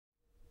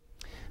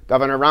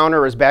Governor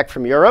Rauner is back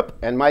from Europe,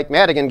 and Mike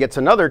Madigan gets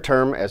another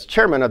term as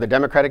chairman of the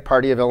Democratic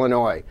Party of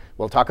Illinois.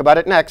 We'll talk about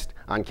it next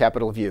on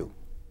Capitol View.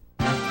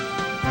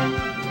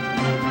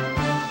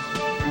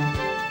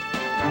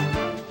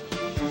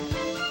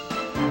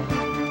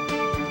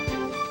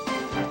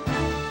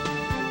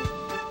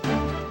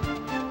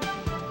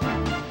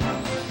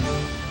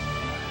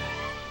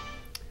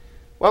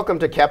 Welcome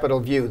to Capitol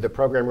View, the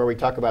program where we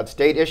talk about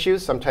state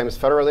issues, sometimes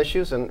federal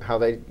issues, and how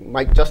they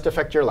might just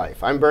affect your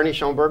life. I'm Bernie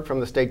Schoenburg from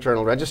the State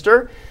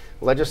Journal-Register.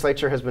 The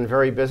legislature has been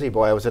very busy.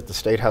 Boy, I was at the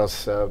State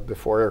House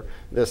before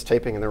this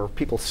taping, and there were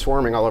people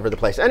swarming all over the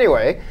place.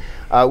 Anyway,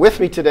 with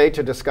me today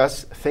to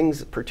discuss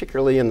things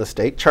particularly in the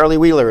state, Charlie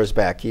Wheeler is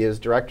back. He is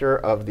director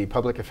of the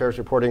Public Affairs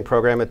Reporting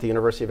Program at the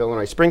University of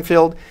Illinois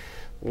Springfield.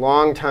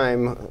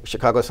 Long-time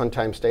Chicago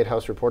Sun-Times State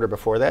House reporter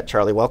before that.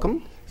 Charlie,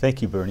 welcome.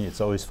 Thank you, Bernie.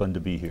 It's always fun to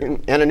be here.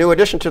 And a new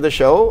addition to the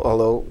show,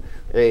 although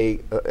a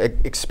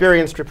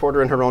experienced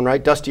reporter in her own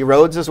right, Dusty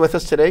Rhodes is with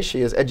us today.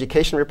 She is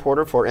education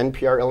reporter for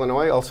NPR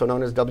Illinois, also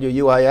known as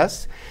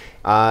WUIS,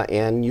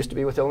 and used to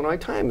be with Illinois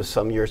Times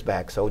some years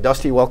back. So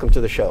Dusty, welcome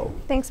to the show.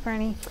 Thanks,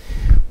 Bernie.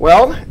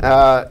 Well,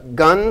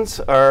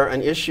 guns are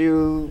an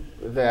issue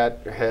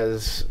that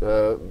has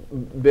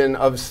been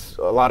of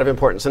a lot of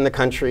importance in the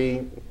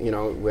country, you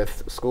know,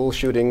 with school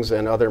shootings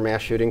and other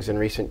mass shootings in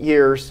recent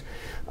years.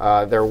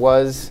 There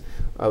was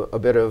a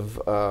bit of,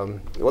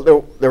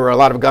 well, there were a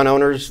lot of gun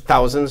owners,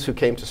 thousands, who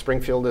came to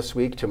Springfield this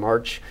week to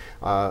march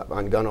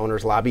on Gun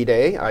Owners Lobby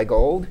Day,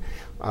 iGold,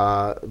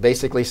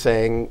 basically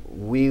saying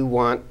we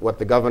want what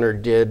the governor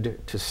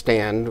did to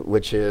stand,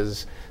 which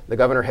is the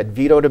governor had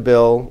vetoed a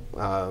bill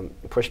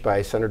pushed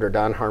by Senator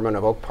Don Harmon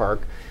of Oak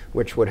Park,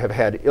 which would have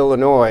had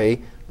Illinois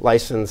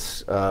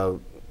license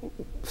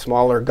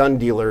smaller gun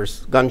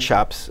dealers, gun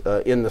shops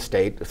in the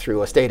state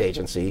through a state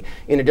agency,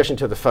 in addition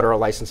to the federal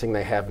licensing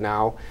they have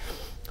now.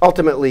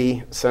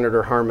 Ultimately,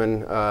 Senator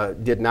Harmon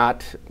did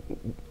not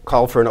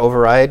call for an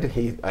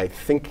override. I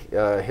think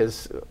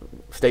his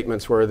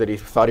statements were that he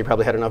thought he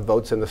probably had enough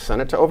votes in the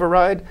Senate to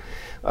override,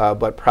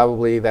 but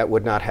probably that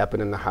would not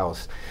happen in the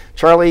House.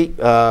 Charlie,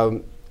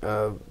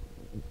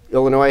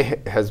 Illinois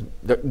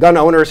gun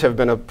owners have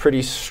been a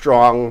pretty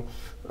strong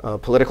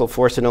political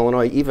force in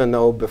Illinois, even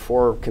though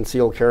before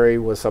concealed carry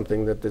was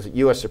something that the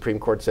U.S. Supreme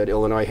Court said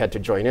Illinois had to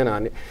join in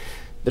on.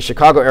 The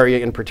Chicago area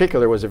in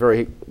particular was a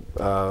very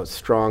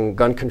strong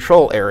gun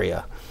control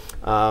area.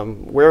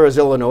 Where is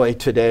Illinois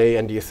today,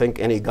 and do you think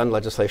any gun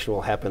legislation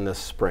will happen this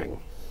spring?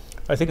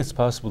 I think it's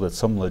possible that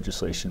some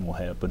legislation will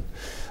happen.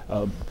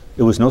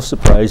 It was no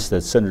surprise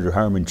that Senator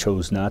Harmon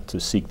chose not to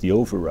seek the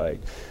override.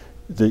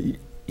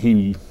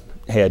 He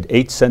had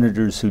 8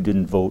 senators who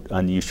didn't vote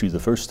on the issue the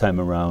first time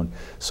around,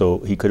 so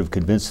he could have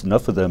convinced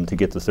enough of them to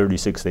get the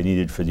 36 they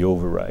needed for the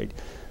override.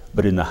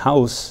 But in the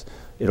House,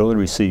 it only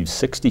received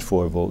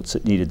 64 votes.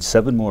 It needed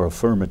 7 more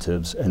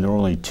affirmatives, and there were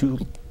only two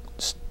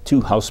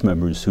House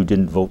members who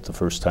didn't vote the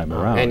first time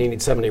around. And you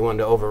need 71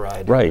 to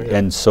override. Right,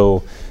 and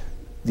so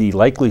the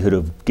likelihood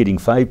of getting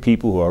 5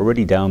 people who are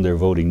already down there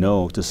voting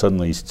no to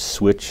suddenly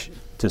switch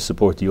to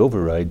support the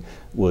override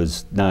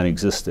was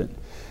non-existent.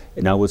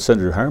 And now what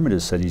Senator Harmon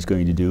has said he's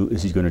going to do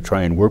is he's going to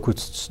try and work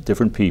with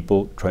different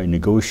people, try and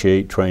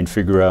negotiate, try and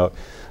figure out.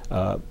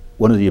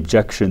 One of the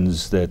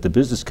objections that the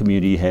business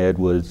community had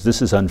was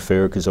this is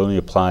unfair because it only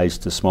applies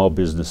to small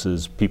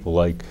businesses, people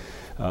like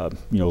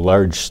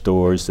large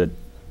stores that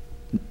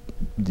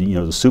the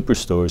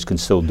superstores can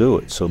still do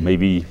it. So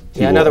maybe he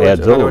will add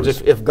those. In other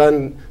words, if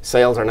gun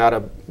sales are not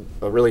a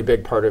really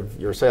big part of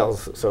your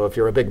sales, so if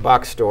you're a big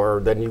box store,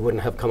 then you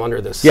wouldn't have come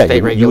under this state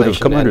regulation. You would have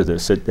come under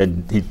this.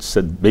 And he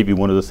said maybe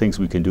one of the things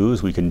we can do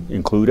is we can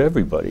include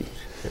everybody.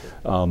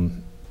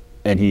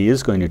 And he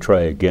is going to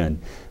try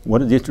again.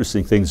 One of the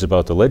interesting things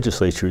about the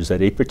legislature is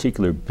that a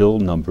particular bill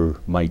number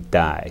might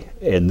die,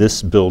 and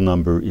this bill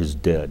number is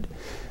dead.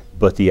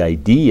 But the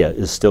idea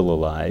is still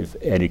alive,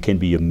 and it can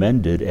be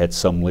amended at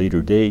some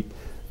later date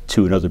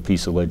to another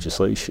piece of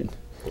legislation.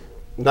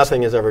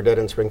 Nothing is ever dead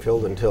in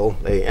Springfield until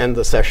they end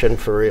the session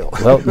for real.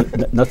 Well,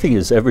 nothing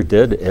is ever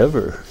dead,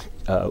 ever.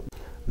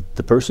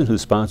 The person who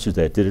sponsored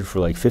that did it for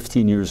like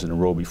 15 years in a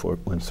row before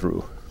it went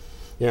through.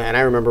 Yeah, and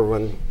I remember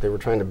when they were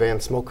trying to ban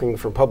smoking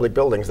from public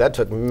buildings. That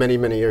took many,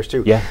 many years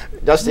too. Yeah.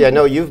 Dusty, I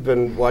know you've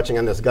been watching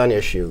on this gun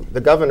issue. The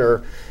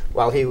governor,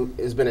 while he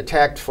has been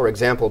attacked, for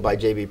example, by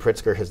J.B.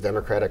 Pritzker, his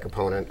Democratic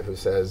opponent, who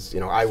says,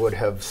 I would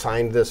have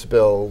signed this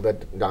bill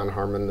that Don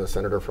Harmon, the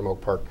senator from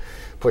Oak Park,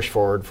 pushed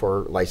forward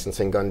for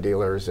licensing gun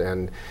dealers,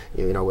 and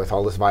with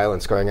all this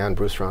violence going on,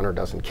 Bruce Rauner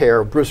doesn't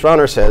care. Bruce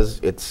Rauner says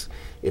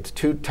it's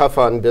too tough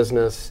on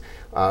business.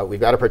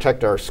 We've got to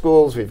protect our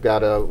schools. We've got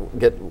to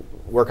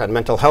work on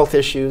mental health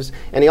issues.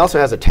 And he also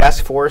has a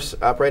task force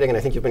operating, and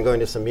I think you've been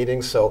going to some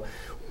meetings. So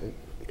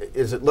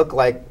does it look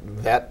like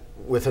that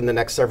within the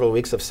next several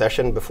weeks of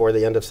session, before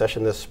the end of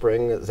session this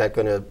spring, is that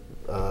going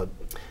to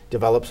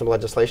develop some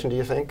legislation, do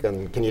you think?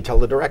 And can you tell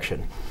the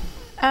direction?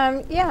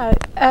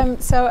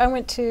 So I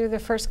went to the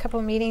first couple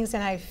of meetings,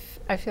 and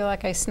I feel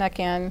like I snuck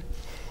in.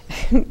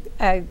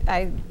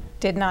 I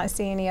did not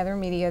see any other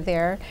media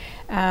there.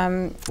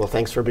 Well,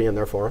 thanks for being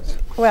there for us.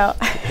 Well,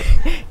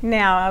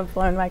 now I've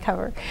blown my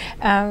cover.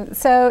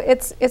 So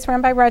it's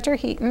run by Roger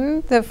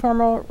Heaton, the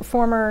former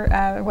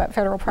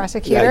federal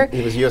prosecutor. Yeah,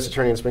 he was U.S.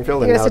 Attorney in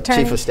Springfield and now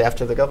Chief of Staff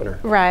to the governor.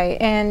 Right,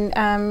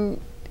 and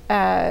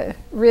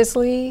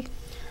Risley.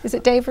 Is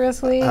it Dave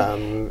Risley?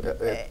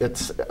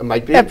 It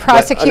might be a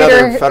prosecutor,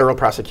 another federal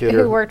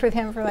prosecutor who worked with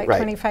him for like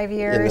 25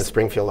 years in the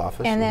Springfield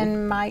office. And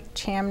then Mike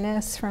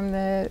Chamness from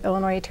the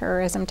Illinois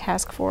Terrorism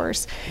Task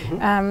Force.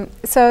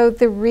 So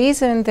the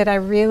reason that I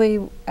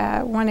really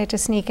wanted to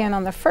sneak in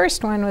on the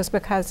first one was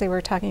because they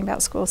were talking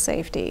about school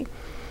safety,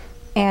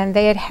 and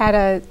they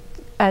had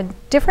a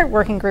different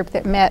working group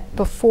that met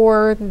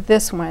before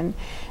this one.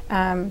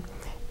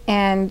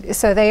 And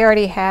so they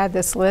already had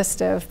this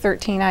list of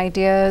 13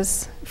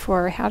 ideas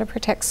for how to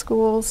protect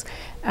schools.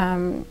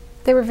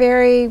 They were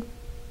very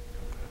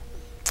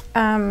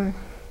kind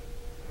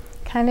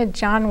of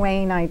John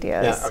Wayne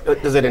ideas. Yeah.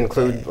 Does it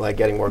include like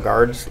getting more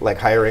guards, like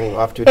hiring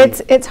off-duty?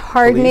 It's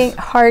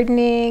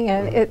hardening,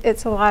 and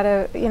it's a lot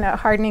of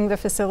hardening the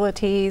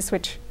facilities,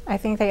 which I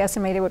think they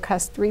estimated would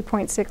cost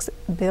 $3.6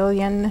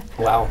 billion.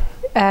 Wow.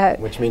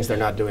 Which means they're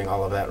not doing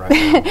all of that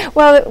right now.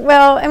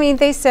 well, I mean,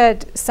 they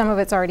said some of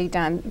it's already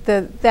done.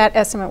 That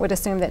estimate would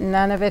assume that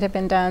none of it had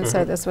been done,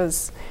 so this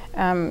was,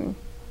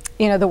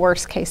 the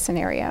worst case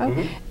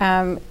scenario.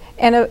 And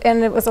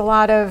it was a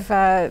lot of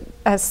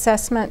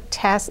assessment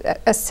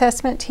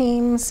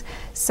teams,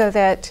 so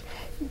that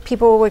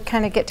people would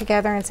kind of get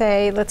together and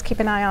say, let's keep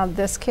an eye on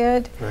this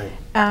kid,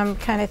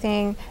 kind of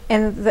thing.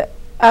 And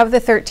of the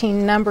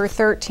 13, number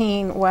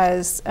 13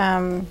 was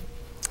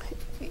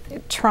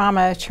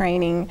trauma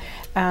training,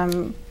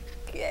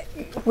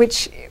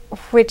 which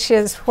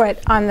is what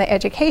on the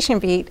education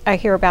beat I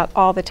hear about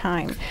all the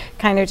time,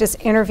 kind of just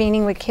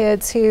intervening with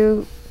kids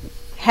who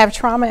have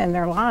trauma in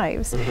their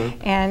lives,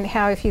 and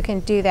how if you can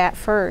do that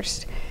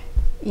first,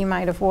 you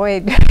might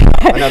avoid.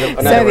 In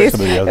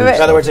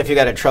other words, if you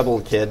got a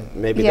troubled kid,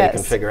 maybe they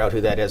can figure out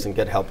who that is and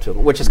get help to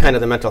them, which is kind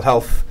of the mental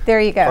health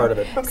part of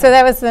it. So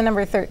that was the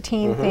number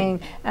 13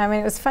 thing. And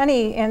it was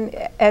funny, and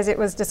as it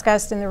was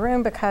discussed in the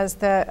room, because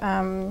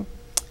the,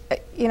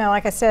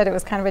 like I said, it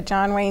was kind of a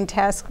John Wayne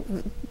task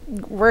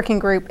working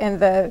group, and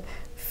the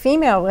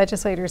female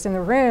legislators in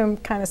the room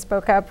kind of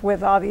spoke up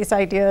with all these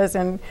ideas,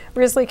 and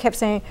Risley kept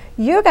saying,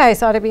 you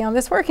guys ought to be on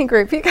this working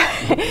group.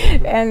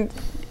 And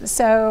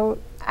so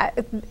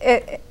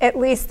at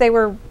least they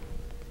were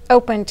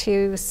open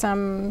to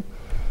some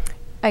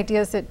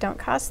ideas that don't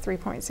cost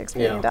 $3.6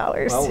 billion.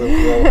 Well,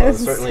 we'll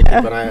certainly keep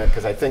an eye on it,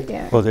 because I think...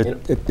 Well,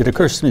 it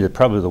occurs to me that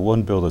probably the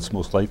one bill that's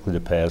most likely to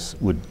pass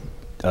would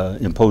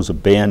impose a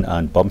ban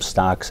on bump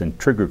stocks and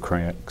trigger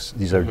cranks.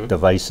 These are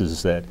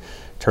devices that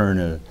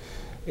turn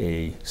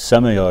a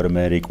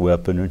semi-automatic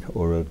weapon,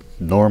 or a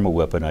normal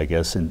weapon, I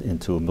guess,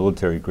 into a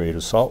military-grade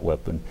assault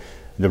weapon.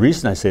 And the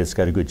reason I say it's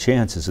got a good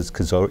chance is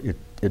because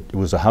it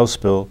was a House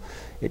bill.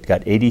 It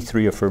got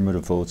 83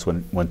 affirmative votes when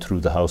it went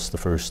through the House the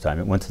first time.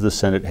 It went to the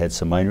Senate, had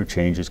some minor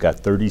changes, got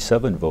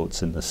 37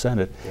 votes in the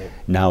Senate.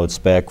 Now it's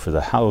back for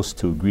the House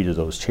to agree to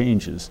those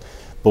changes.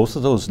 Both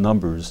of those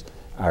numbers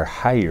are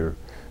higher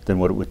than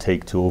what it would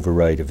take to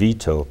override a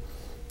veto.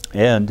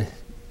 And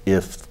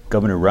if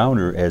Governor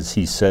Rauner, as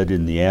he said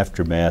in the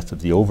aftermath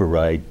of the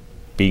override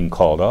being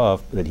called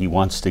off, that he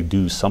wants to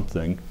do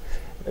something,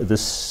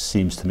 this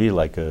seems to me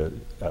like a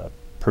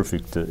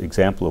perfect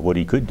example of what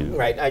he could do.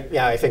 Right.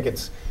 I think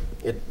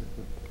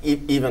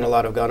even a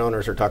lot of gun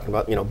owners are talking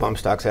about bump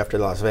stocks after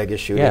the Las Vegas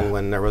shooting,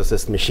 when there was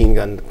this machine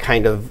gun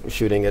kind of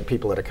shooting at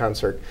people at a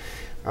concert.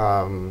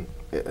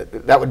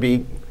 That would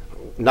be,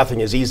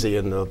 nothing is easy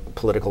in the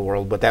political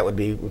world, but that would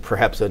be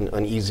perhaps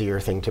an easier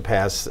thing to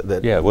pass.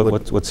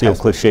 What's the old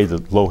cliche,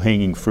 the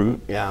low-hanging fruit?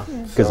 Yeah.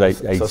 Because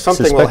so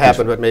something will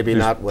happen, but maybe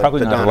not what the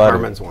Don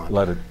Harmons want. A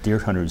lot of deer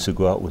hunters who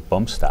go out with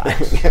bump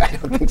stocks. I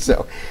don't think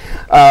so.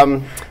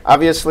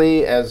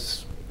 Obviously,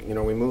 as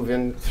we move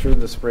in through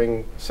the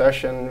spring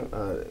session,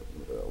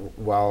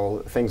 while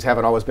things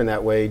haven't always been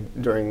that way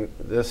during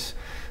this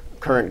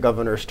current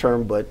governor's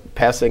term, but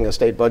passing a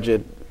state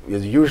budget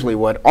is usually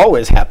what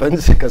always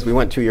happens, because we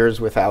went 2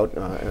 years without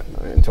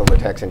until the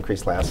tax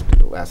increase last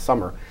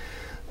summer.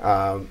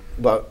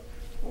 But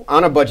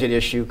on a budget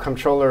issue,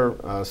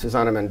 Comptroller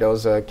Susana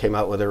Mendoza came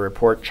out with a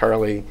report,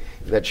 Charlie,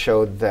 that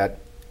showed that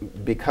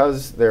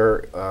because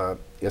there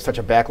is such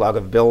a backlog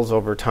of bills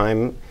over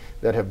time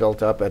that have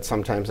built up at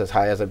sometimes as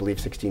high as, I believe,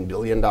 $16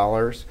 billion.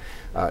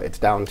 It's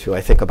down to,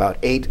 I think, about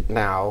 8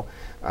 now.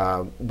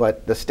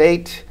 But the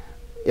state,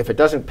 if it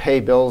doesn't pay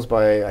bills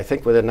by, I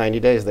think, within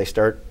 90 days,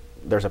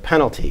 there's a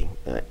penalty,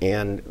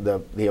 and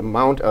the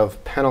amount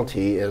of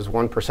penalty is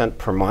 1%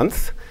 per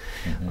month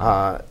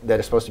that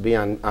is supposed to be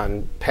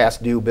on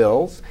past due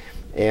bills.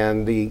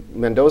 And the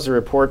Mendoza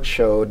report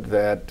showed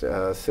that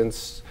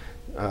since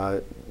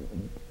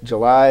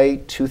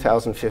July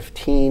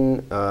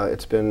 2015,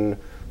 it's been,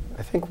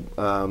 I think,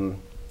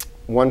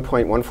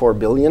 $1.14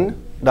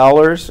 billion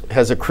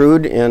has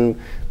accrued in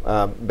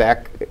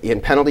back in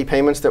penalty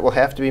payments that will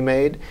have to be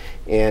made.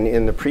 And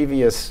in the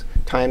previous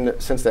time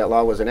since that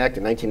law was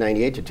enacted,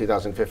 1998 to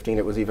 2015,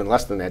 it was even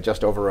less than that,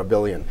 just over $1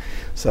 billion.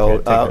 So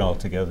take it all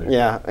together.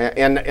 Yeah,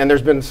 and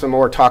there's been some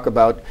more talk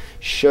about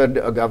should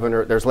a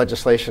governor. There's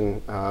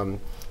legislation.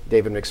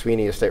 David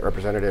McSweeney, a state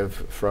representative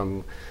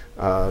from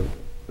the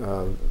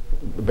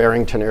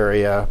Barrington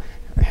area,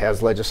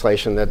 has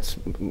legislation that's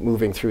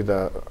moving through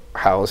the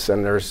House,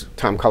 and there's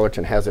Tom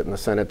Cullerton has it in the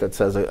Senate that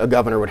says a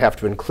governor would have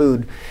to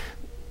include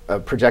a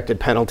projected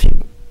penalty,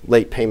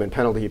 late payment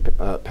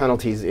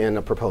penalties in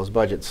a proposed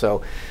budget.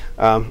 So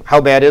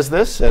how bad is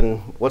this, and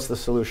what's the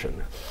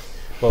solution?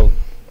 Well,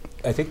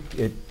 I think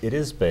it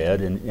is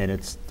bad, and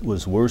it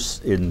was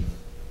worse in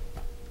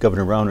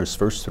Governor Rauner's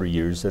first 3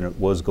 years than it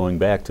was going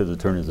back to the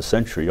turn of the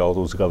century, all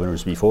those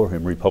governors before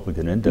him,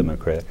 Republican and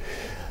Democrat.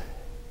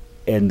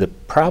 And the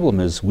problem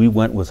is we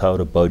went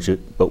without a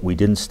budget, but we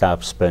didn't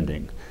stop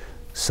spending.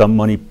 Some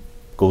money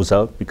goes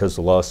out because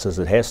the law says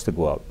it has to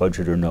go out,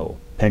 budget or no.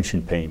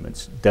 Pension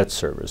payments, debt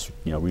service,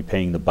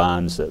 repaying the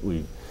bonds that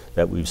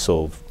we've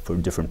sold for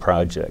different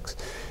projects.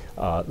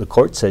 The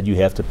court said you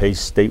have to pay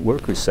state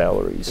workers'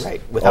 salaries.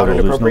 Right, without an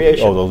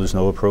appropriation. Although there's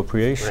no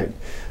appropriation. Right.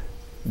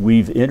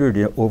 We've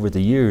entered over the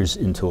years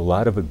into a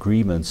lot of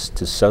agreements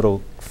to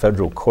settle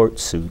federal court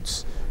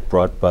suits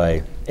brought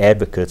by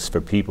advocates for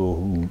people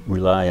who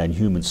rely on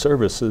human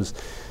services,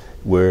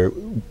 where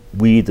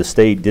we, the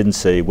state, didn't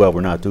say, well,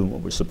 we're not doing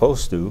what we're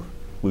supposed to.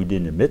 We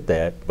didn't admit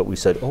that, but we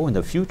said, oh, in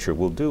the future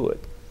we'll do it.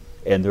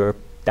 And there are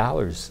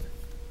dollars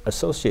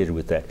associated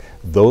with that.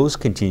 Those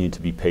continue to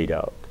be paid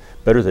out.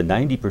 Better than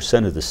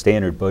 90% of the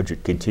standard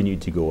budget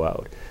continued to go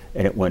out.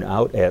 And it went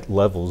out at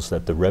levels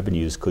that the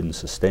revenues couldn't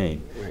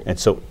sustain. Right. And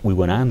so we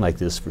went on like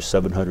this for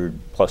 700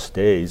 plus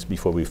days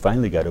before we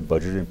finally got a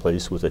budget in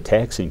place with a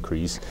tax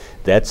increase.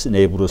 That's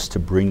enabled us to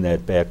bring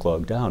that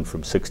backlog down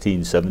from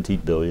 16, 17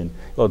 billion,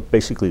 well,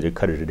 basically to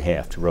cut it in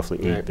half to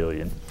roughly 8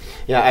 billion.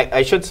 Yeah,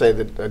 I should say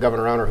that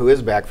Governor Rauner, who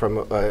is back from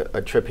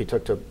a trip he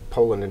took to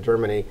Poland and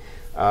Germany,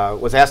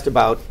 was asked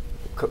about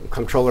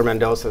Comptroller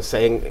Mendoza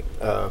saying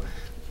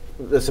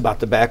this about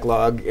the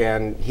backlog,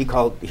 and he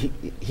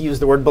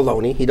used the word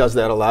baloney. He does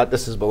that a lot.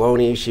 This is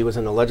baloney. She was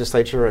in the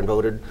legislature and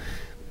voted,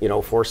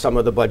 for some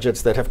of the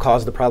budgets that have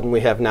caused the problem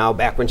we have now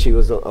back when she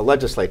was a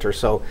legislator.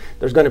 So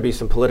there's going to be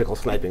some political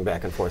sniping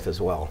back and forth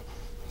as well.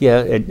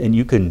 Yeah, and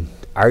you can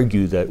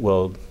argue that,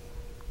 well,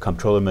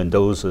 Comptroller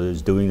Mendoza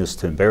is doing this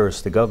to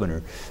embarrass the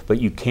governor, but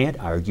you can't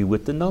argue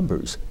with the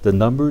numbers. The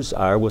numbers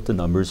are what the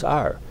numbers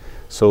are.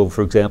 So,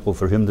 for example,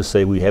 for him to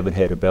say we haven't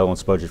had a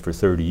balanced budget for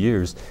 30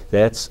 years,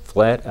 that's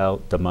flat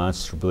out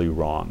demonstrably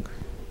wrong.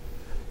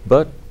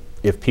 But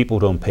if people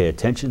don't pay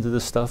attention to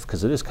this stuff,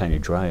 because it is kind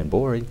of dry and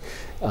boring,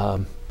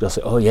 they'll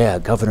say, oh yeah,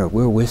 Governor,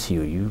 we're with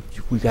you.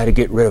 We got to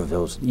get rid of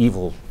those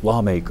evil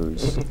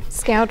lawmakers.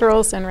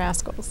 Scoundrels and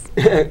rascals.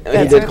 He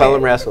did call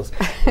them rascals.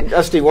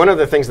 Dusty, one of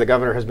the things the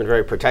governor has been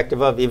very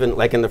protective of, even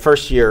like in the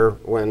first year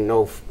when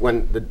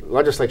the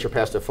legislature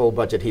passed a full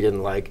budget he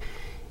didn't like,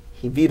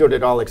 he vetoed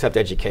it all except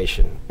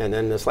education. And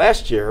then this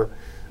last year,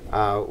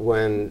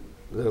 when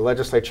the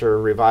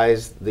legislature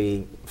revised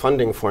the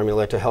funding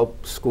formula to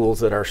help schools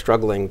that are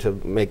struggling to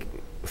make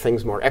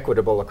things more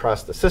equitable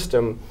across the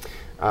system,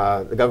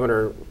 the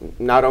governor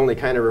not only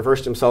kind of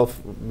reversed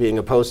himself, being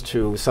opposed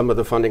to some of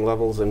the funding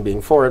levels and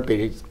being for it, but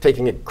he's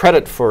taking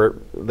credit for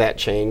that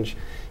change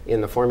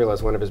in the formula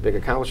as one of his big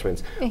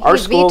accomplishments. He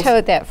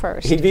vetoed that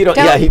first. He vetoed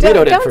it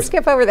first. Don't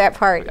skip over that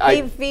part.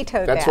 He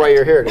vetoed that. That's why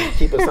you're here, to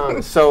keep us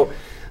honest. So,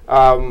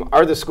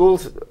 are the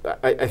schools,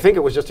 I think it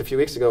was just a few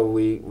weeks ago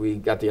we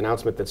got the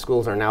announcement that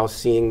schools are now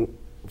seeing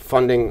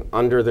funding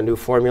under the new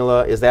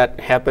formula. Is that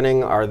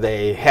happening? Are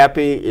they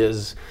happy?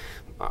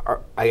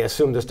 I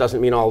assume this doesn't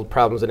mean all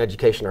problems in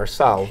education are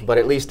solved, but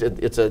at least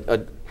it's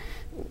at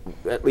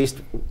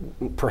least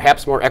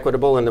perhaps more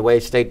equitable in the way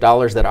state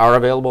dollars that are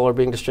available are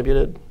being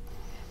distributed?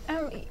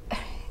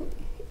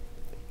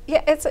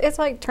 Yeah, it's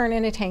like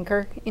turning a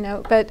tanker,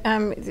 but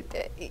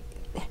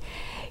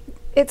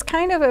it's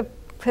kind of a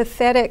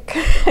pathetic.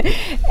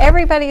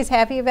 Everybody's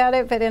happy about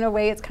it, but in a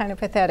way it's kind of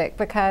pathetic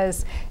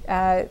because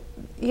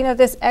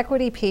this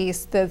equity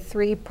piece, the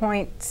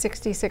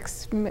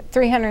 366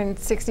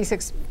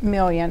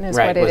 million is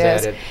what it is.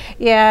 Added.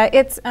 Yeah,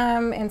 it's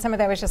and some of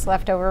that was just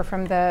left over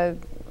from the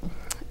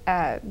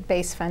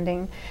base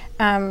funding.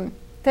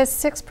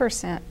 That's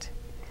 6%.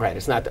 Right,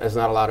 it's not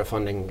a lot of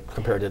funding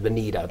compared to the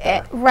need out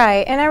there.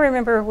 Right, and I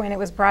remember when it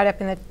was brought up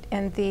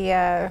in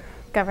the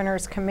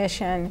Governor's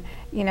Commission,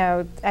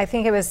 I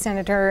think it was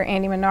Senator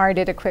Andy Menard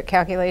did a quick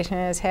calculation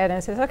in his head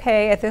and says,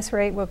 okay, at this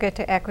rate we'll get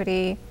to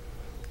equity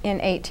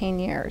in 18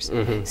 years.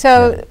 Mm-hmm.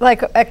 So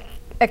like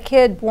a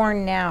kid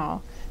born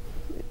now.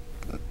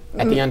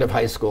 At the end of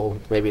high school,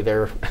 maybe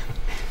they're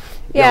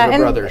younger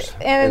brothers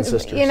and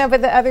sisters.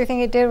 But the other thing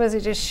it did was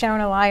it just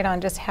shone a light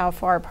on just how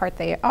far apart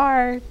they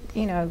are.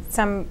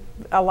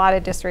 A lot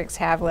of districts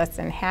have less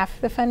than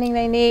half the funding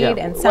they need,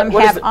 and some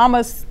have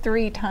almost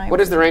 3 times. What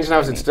is the range now?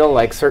 Is it still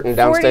like certain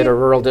downstate or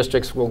rural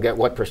districts will get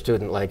what per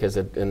student? Like, is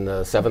it in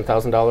the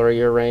 $7,000 a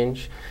year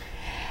range?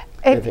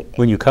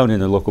 When you count in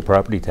the local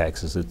property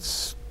taxes,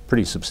 it's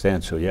pretty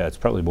substantial. Yeah, it's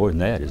probably more than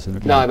that, isn't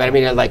it? No, I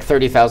mean at like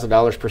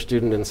 $30,000 per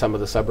student in some of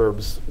the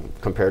suburbs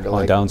compared to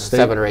like downstate?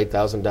 7,000 or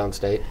 8,000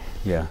 downstate.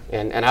 Yeah.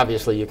 And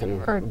obviously you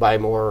can buy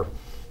more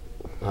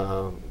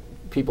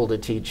people to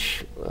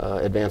teach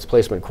advanced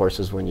placement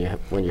courses when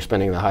you're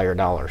spending the higher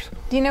dollars.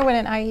 Do you know what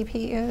an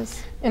IEP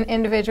is? An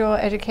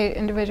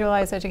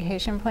individualized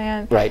education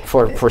plan? Right,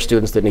 for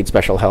students that need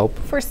special help.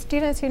 For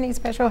students who need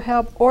special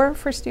help, or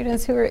for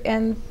students who are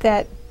in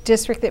that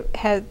district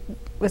that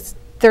was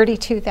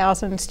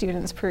 32,000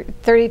 students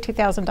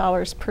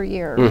 $32,000 per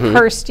year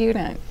per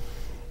student.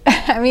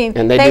 I mean,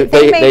 and they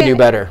do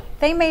better.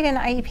 They made an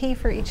IEP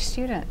for each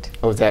student.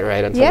 Oh, is that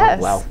right?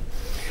 Yes. Wow.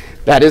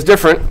 That is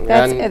different.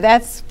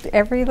 That's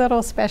every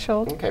little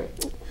special. Okay.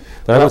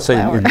 But I would say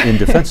in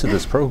defense of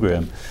this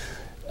program,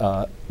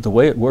 the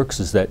way it works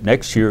is that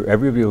next year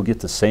everybody will get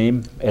the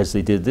same as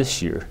they did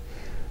this year.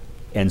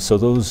 And so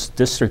those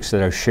districts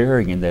that are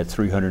sharing in that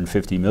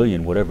 $350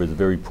 million, whatever, the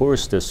very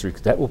poorest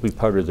districts, that will be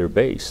part of their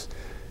base.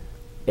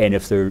 And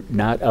if they're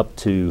not up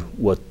to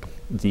what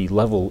the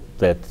level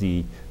that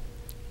the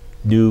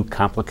new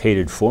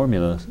complicated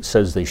formula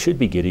says they should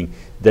be getting,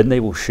 then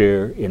they will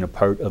share in a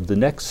part of the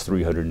next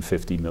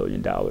 $350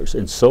 million,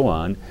 and so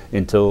on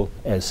until,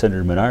 as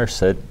Senator Menard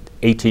said,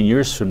 18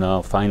 years from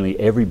now, finally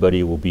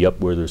everybody will be up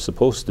where they're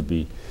supposed to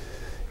be.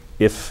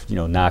 If,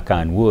 knock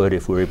on wood,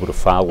 if we're able to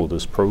follow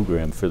this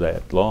program for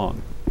that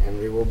long. And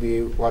we will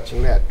be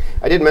watching that.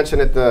 I did mention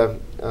at the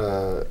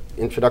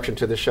introduction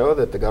to the show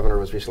that the governor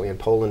was recently in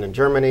Poland and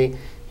Germany.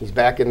 He's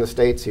back in the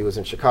States. He was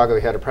in Chicago.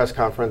 He had a press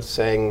conference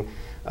saying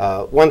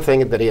one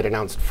thing that he had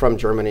announced from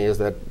Germany is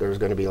that there's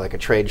going to be like a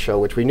trade show,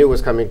 which we knew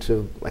was coming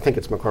to, I think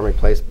it's McCormick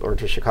Place or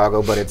to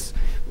Chicago, but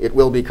it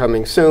will be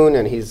coming soon.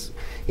 And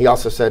he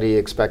also said he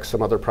expects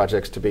some other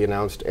projects to be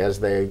announced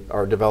as they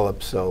are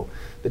developed. So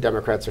the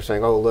Democrats are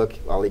saying, oh, look,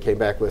 all he came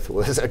back with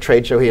was a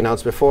trade show he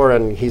announced before,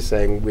 and he's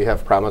saying we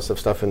have promise of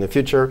stuff in the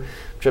future.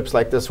 Trips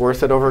like this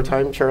worth it over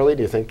time, Charlie?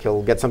 Do you think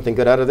he'll get something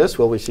good out of this?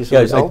 Will we see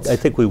some results? I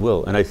think we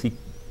will, and I think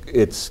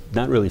it's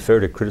not really fair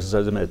to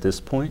criticize him at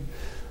this point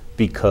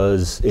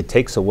because it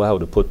takes a while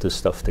to put this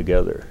stuff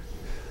together.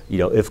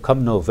 If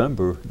come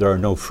November there are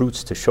no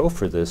fruits to show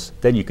for this,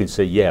 then you can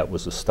say, yeah, it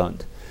was a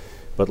stunt.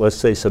 But let's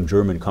say some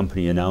German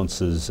company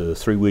announces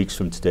 3 weeks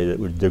from today that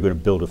they're going to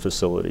build a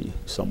facility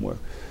somewhere.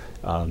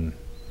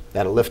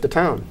 That'll lift the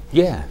town.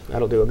 Yeah.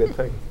 That'll do a good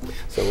thing.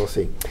 So we'll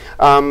see.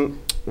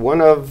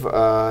 One of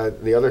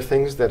the other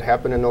things that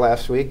happened in the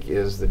last week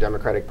is the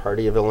Democratic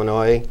Party of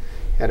Illinois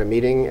had a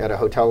meeting at a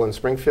hotel in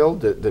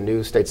Springfield, the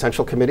new State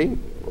Central Committee.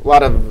 A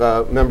lot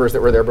of members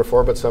that were there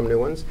before, but some new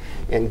ones.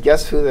 And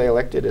guess who they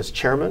elected as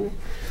chairman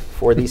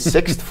for the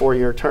sixth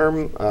four-year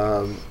term?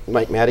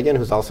 Mike Madigan,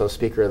 who's also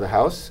Speaker of the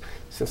House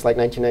since like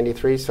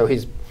 1993. So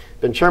he's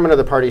been chairman of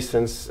the party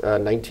since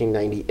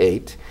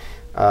 1998.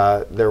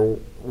 There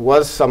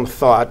was some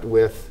thought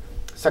with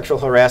sexual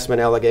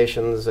harassment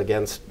allegations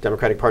against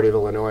Democratic Party of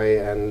Illinois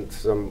and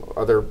some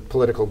other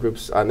political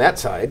groups on that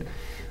side.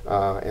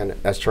 And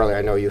as Charlie,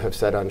 I know you have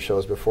said on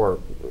shows before,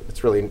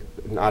 it's really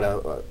not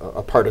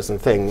a partisan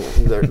thing.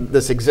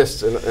 This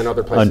exists in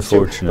other places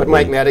Unfortunately. too. But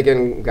Mike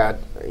Madigan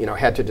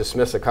had to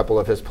dismiss a couple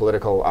of his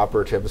political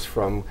operatives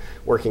from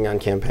working on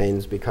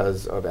campaigns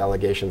because of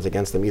allegations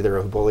against them, either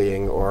of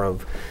bullying or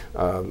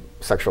of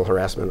sexual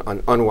harassment,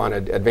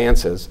 unwanted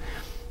advances.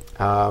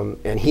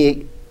 And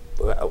he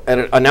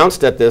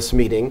announced at this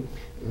meeting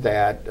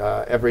that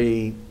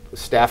every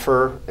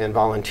staffer and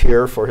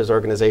volunteer for his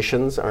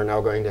organizations are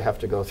now going to have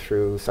to go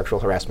through sexual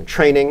harassment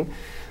training.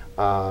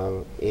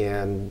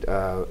 And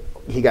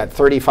he got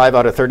 35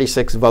 out of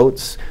 36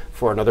 votes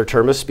for another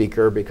term as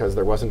Speaker because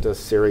there wasn't a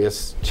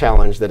serious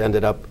challenge that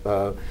ended up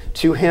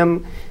to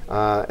him.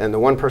 And the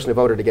one person who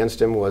voted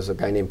against him was a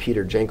guy named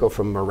Peter Janko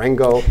from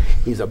Marengo.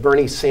 He's a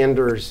Bernie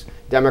Sanders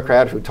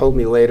Democrat who told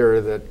me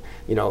later that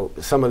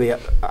some of the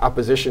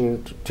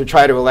opposition to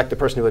try to elect the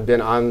person who had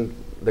been on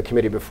the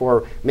committee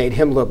before paint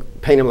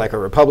him like a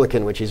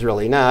Republican, which he's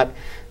really not.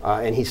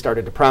 And he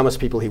started to promise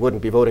people he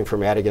wouldn't be voting for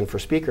Madigan for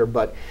Speaker.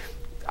 But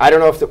I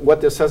don't know if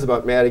what this says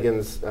about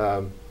Madigan's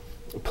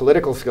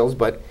political skills,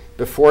 but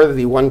before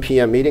the 1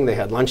 p.m. meeting, they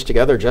had lunch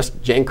together,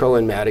 just Janko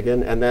and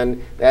Madigan. And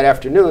then that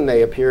afternoon,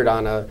 they appeared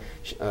on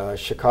a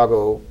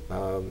Chicago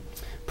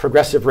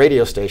progressive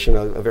radio station,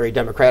 a very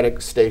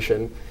democratic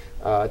station,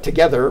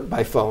 together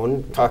by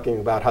phone, talking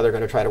about how they're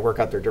going to try to work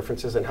out their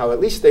differences and how at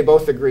least they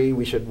both agree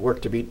we should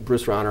work to beat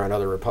Bruce Rauner and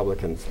other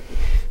Republicans.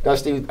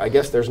 Dusty, I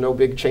guess there's no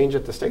big change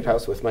at the State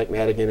House with Mike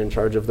Madigan in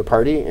charge of the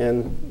party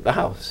and the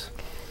House.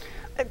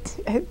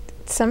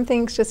 Some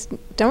things just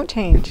don't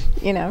change,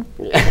 I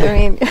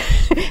mean,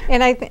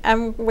 and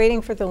I'm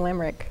waiting for the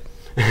limerick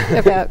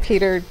about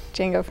Peter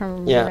Janko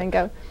from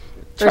Marengo.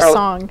 Or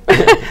song.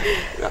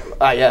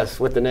 Yes,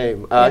 with the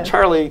name.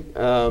 Charlie,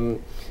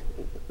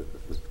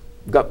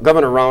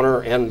 Governor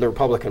Rauner and the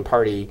Republican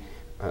Party,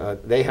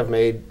 they have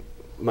made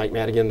Mike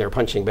Madigan their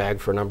punching bag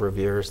for a number of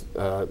years.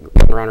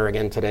 Governor Rauner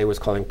again today was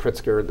calling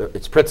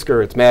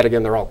Pritzker, it's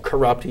Madigan, they're all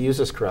corrupt, he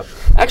uses corrupt.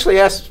 I actually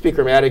asked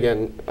Speaker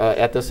Madigan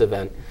at this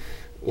event,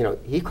 you know,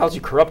 he calls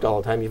you corrupt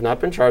all the time. You've not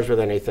been charged with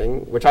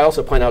anything, which I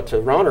also point out to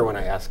Rauner when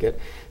I ask it.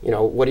 You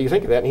know, what do you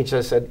think of that? And he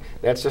just said,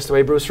 that's just the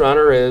way Bruce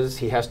Rauner is.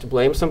 He has to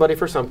blame somebody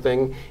for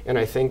something, and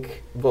I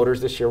think voters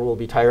this year will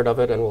be tired of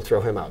it and will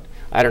throw him out.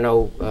 I don't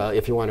know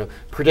if you want to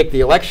predict the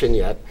election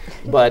yet,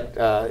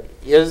 but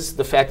is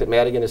the fact that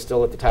Madigan is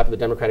still at the top of the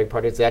Democratic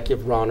Party, does that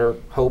give Rauner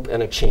hope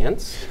and a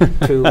chance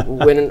to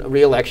win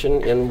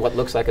re-election in what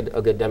looks like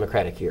a good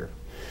Democratic year?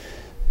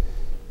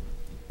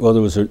 Well,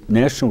 there was a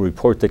national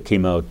report that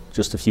came out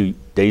just a few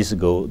days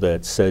ago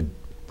that said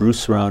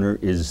Bruce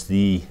Rauner is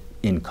the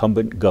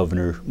incumbent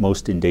governor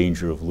most in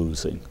danger of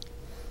losing.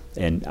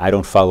 And I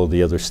don't follow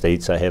the other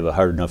states. I have a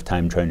hard enough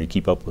time trying to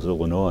keep up with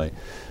Illinois.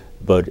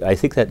 But I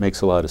think that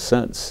makes a lot of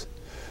sense.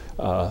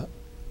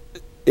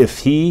 If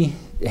he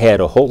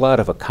had a whole lot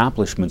of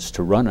accomplishments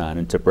to run on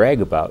and to brag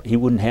about, he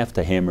wouldn't have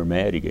to hammer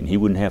Madigan. He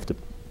wouldn't have to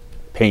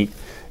paint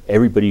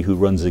everybody who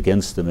runs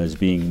against him as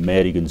being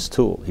Madigan's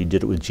tool. He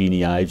did it with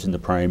Jeannie Ives in the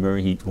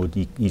primary.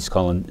 He's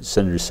calling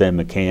Senator Sam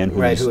McCann, who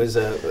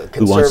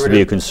wants to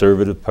be a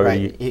conservative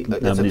party. Right.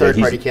 It's a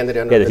third-party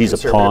candidate. Yeah, he's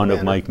a pawn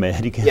of Mike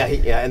Madigan.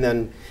 Yeah, and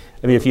then...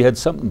 I mean, if you had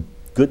something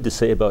good to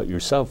say about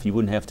yourself, you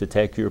wouldn't have to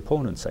attack your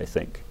opponents, I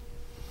think.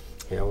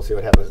 Yeah, we'll see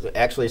what happens.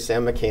 Actually,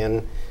 Sam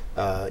McCann,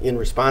 in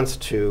response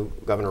to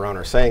Governor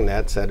Rauner saying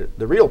that, said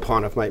the real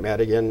pawn of Mike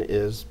Madigan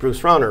is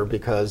Bruce Rauner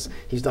because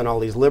he's done all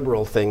these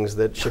liberal things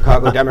that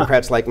Chicago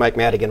Democrats like Mike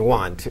Madigan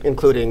want,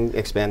 including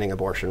expanding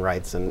abortion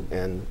rights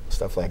and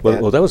stuff like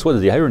that. Well, that was one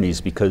of the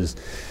ironies because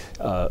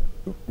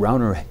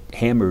Rauner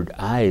hammered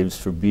Ives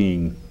for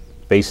being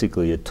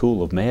basically a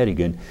tool of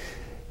Madigan,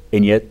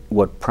 and yet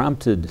what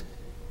prompted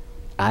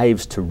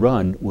Ives to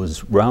run was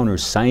Rauner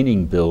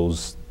signing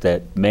bills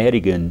that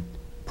Madigan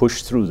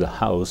pushed through the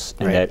House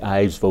and that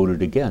Ives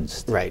voted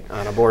against. Right,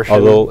 on abortion.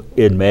 Although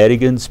in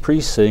Madigan's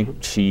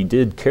precinct, she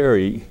did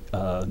carry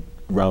Ives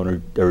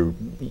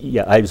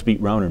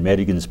beat Rauner in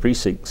Madigan's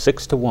precinct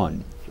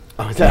 6-1.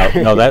 Oh,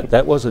 now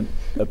that wasn't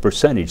a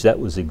percentage, that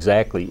was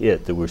exactly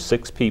it. There were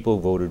 6 people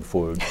voted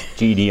for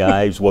Jeannie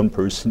Ives, 1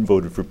 person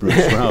voted for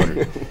Bruce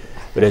Rauner.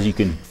 But as you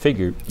can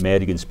figure,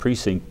 Madigan's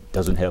precinct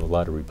doesn't have a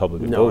lot of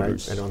Republican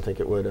voters. I don't think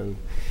it would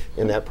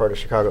in that part of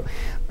Chicago.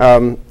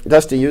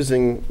 Dusty,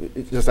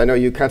 I know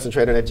you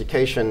concentrate on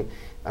education.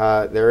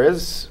 There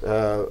is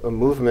a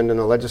movement in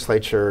the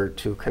legislature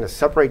to kind of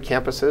separate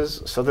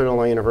campuses: Southern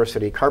Illinois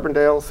University,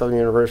 Carbondale; Southern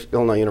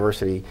Illinois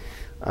University,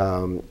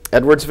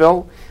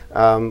 Edwardsville.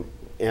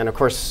 And of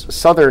course,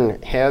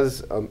 Southern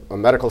has a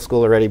medical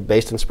school already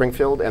based in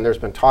Springfield, and there's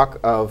been talk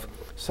of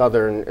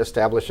Southern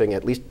establishing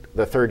at least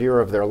the 3rd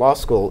year of their law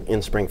school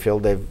in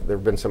Springfield. There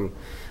have been some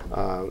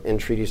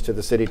entreaties to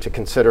the city to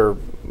consider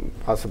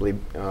possibly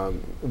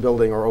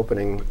building or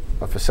opening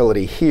a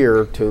facility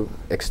here to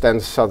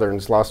extend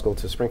Southern's law school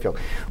to Springfield.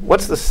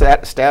 What's the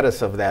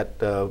status of that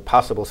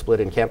possible split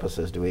in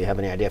campuses? Do we have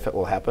any idea if it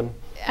will happen?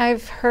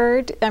 I've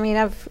heard, I mean,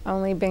 I've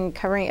only been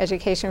covering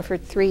education for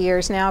 3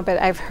 years now,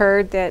 but I've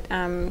heard that,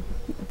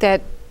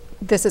 that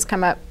this has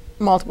come up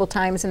multiple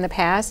times in the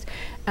past,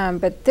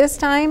 but this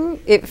time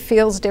it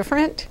feels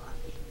different.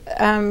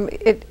 And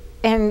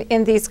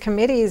in these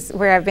committees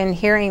where I've been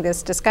hearing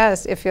this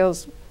discussed, it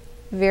feels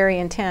very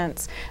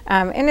intense.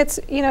 And it's,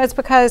 you know, it's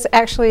because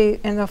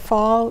actually in the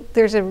fall,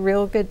 there's a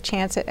real good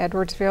chance that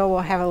Edwardsville will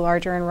have a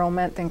larger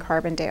enrollment than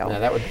Carbondale. Now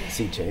that would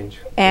see change.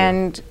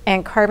 And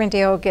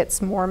Carbondale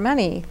gets more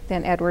money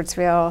than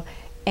Edwardsville.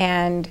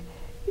 And,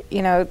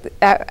 you know,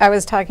 I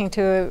was talking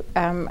to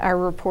our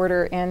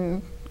reporter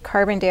in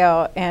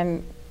Carbondale,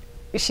 and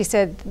she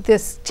said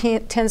this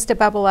tends to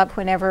bubble up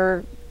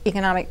whenever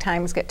economic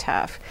times get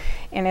tough.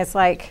 And it's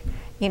like,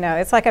 you know,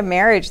 it's like a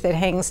marriage that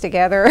hangs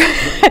together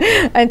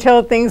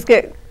until things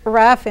get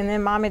rough, and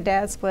then mom and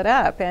dad split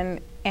up.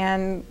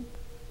 And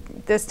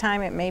this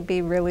time it may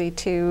be really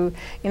to,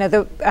 you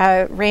know,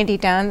 Randy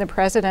Dunn, the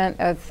president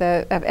of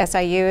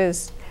SIU,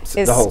 is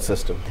the whole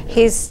system. Yeah.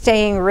 He's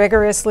staying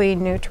rigorously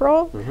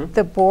neutral. Mm-hmm.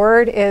 The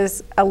board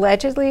is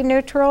allegedly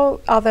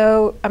neutral,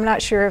 although I'm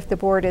not sure if the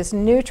board is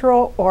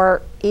neutral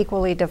or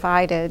equally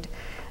divided.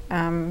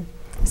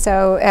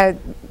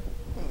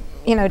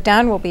 You know,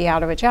 Dunn will be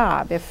out of a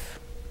job if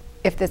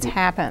this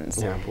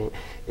happens. Yeah,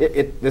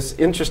 this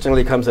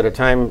interestingly comes at a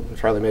time,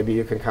 Charlie, maybe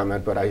you can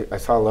comment, but I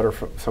saw a letter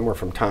somewhere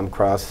from Tom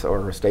Cross,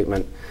 or a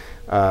statement,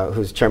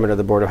 who's chairman of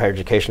the Board of Higher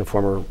Education,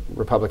 former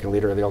Republican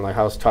leader of the Illinois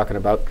House, talking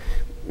about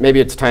maybe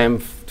it's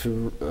time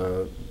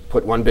to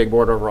put one big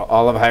board over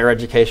all of higher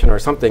education or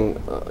something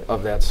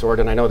of that sort.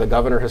 And I know the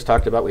governor has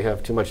talked about we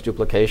have too much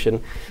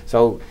duplication.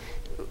 So,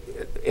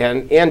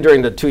 and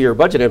during the 2-year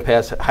budget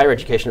impasse, higher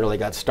education really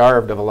got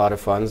starved of a lot of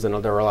funds, and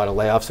there were a lot of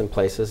layoffs in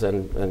places,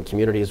 and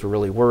communities were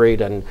really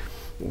worried. And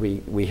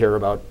we hear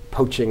about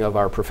poaching of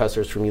our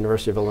professors from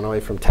University of Illinois,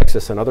 from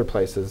Texas and other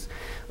places.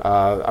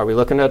 Are we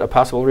looking at a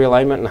possible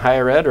realignment in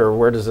higher ed, or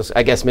where does this,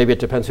 I guess maybe it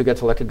depends who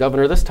gets elected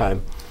governor this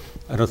time.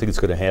 I don't think it's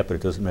going to happen.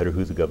 It doesn't matter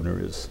who the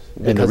governor is.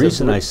 And the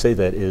reason I say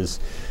that is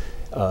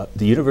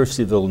the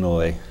University of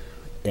Illinois,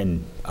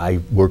 and I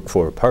work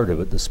for a part of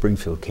it, the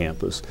Springfield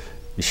campus,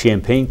 The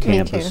Champaign Me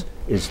campus too.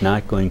 is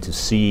not going to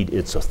cede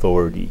its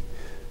authority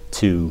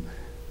to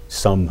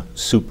some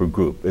super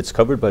group. It's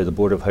covered by the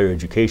Board of Higher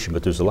Education,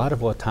 but there's a lot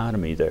of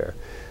autonomy there.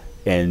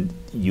 And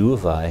U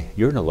of I,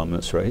 you're an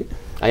alumnus, right?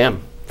 I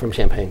am, from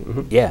Champaign.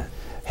 Mhm. Yeah,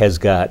 has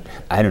got,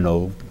 I don't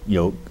know,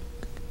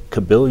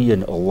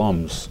 kabillion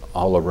alums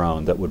all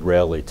around that would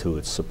rally to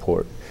its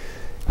support.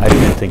 I don't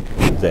even think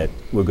that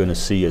we're going to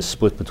see a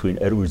split between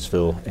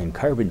Edwardsville and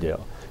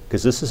Carbondale,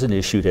 because this is an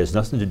issue that has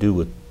nothing to do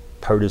with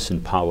partisan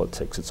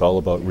politics. It's all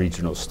about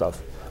regional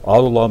stuff.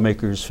 All the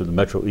lawmakers from the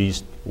Metro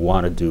East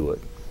want to do it.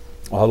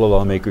 All the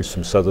lawmakers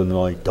from Southern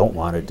Illinois don't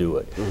want to do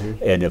it.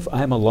 And if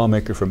I'm a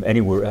lawmaker from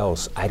anywhere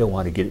else, I don't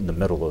want to get in the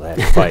middle of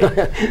that fight.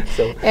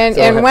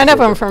 And one of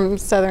them from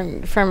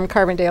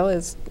Carbondale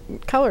is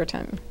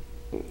Cullerton.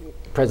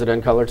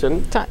 President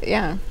Cullerton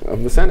Yeah,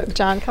 of the Senate.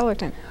 John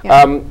Cullerton.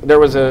 Yeah. There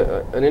was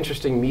an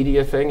interesting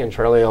media thing, and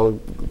Charlie, I'll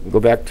go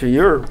back to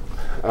your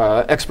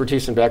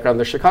expertise and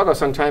background. The Chicago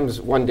Sun-Times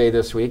one day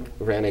this week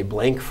ran a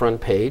blank front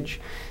page.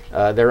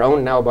 They're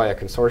owned now by a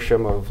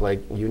consortium of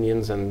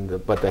unions,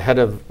 but the head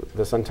of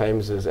the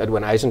Sun-Times is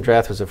Edwin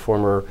Eisendrath, who's a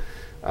former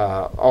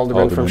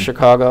alderman from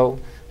Chicago.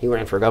 He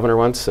ran for governor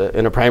once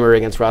in a primary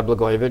against Rod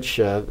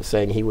Blagojevich,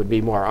 saying he would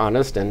be more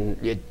honest, and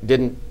it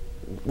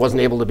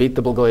wasn't able to beat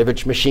the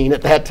Blagojevich machine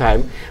at that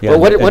time. Yeah, well,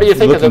 what do you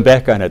think of looking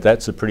back on it,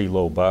 that's a pretty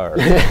low bar.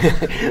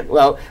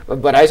 Well,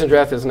 but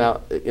Eisendrath is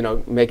now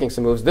making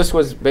some moves. This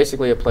was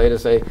basically a play to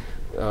say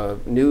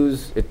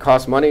news, it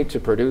costs money to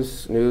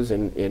produce news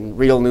in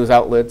real news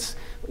outlets.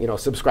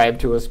 Subscribe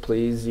to us,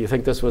 please. You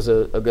think this was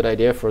a good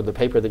idea for the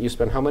paper that you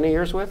spent how many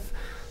years with?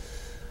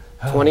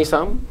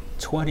 20-some?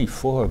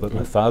 24, but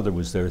my father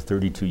was there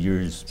 32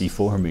 years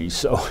before me,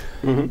 so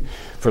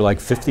for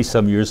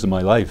 50-some years of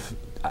my life,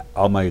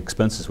 all my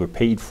expenses were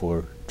paid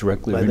for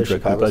directly or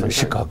indirectly by the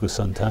Chicago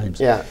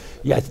Sun-Times. Yeah.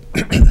 Yeah,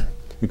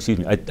 excuse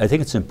me. I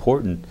think it's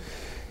important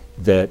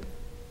that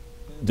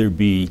there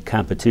be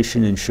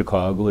competition in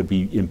Chicago. It'd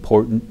be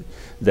important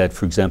that,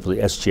 for example,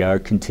 the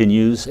SGR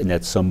continues and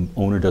that some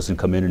owner doesn't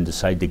come in and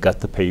decide to gut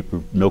the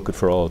paper, milk it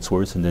for all it's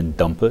worth, and then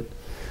dump it.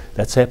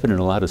 That's happened in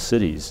a lot of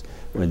cities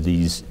when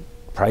these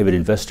private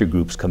investor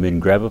groups come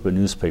in, grab up a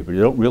newspaper. They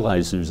don't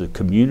realize there's a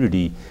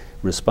community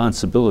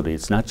responsibility.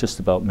 It's not just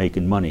about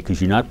making money,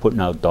 because you're not putting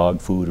out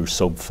dog food or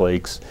soap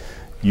flakes.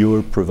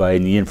 You're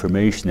providing the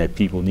information that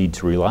people need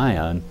to rely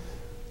on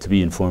to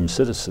be informed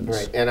citizens.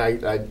 Right, and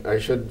I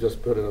should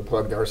just put in a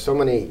plug. There are so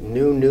many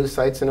new news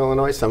sites in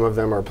Illinois. Some of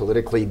them are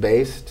politically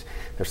based.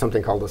 There's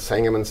something called the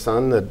Sangamon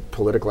Sun that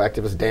political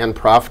activist Dan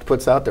Proft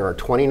puts out. There are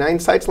 29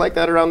 sites like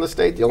that around the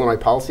state. The Illinois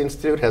Policy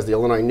Institute has the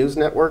Illinois News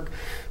Network,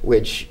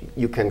 which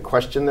you can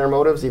question their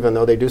motives, even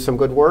though they do some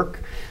good work.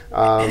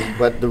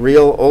 But the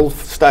real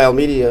old-style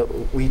media,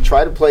 we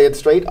try to play it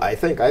straight. I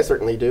think I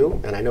certainly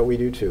do, and I know we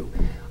do too.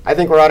 I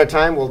think we're out of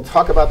time. We'll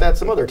talk about that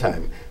some other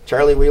time.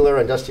 Charlie Wheeler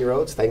and Dusty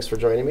Rhodes, thanks for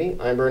joining me.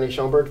 I'm Bernie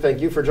Schoenburg.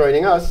 Thank you for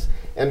joining us,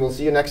 and we'll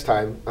see you next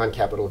time on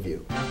Capitol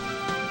View.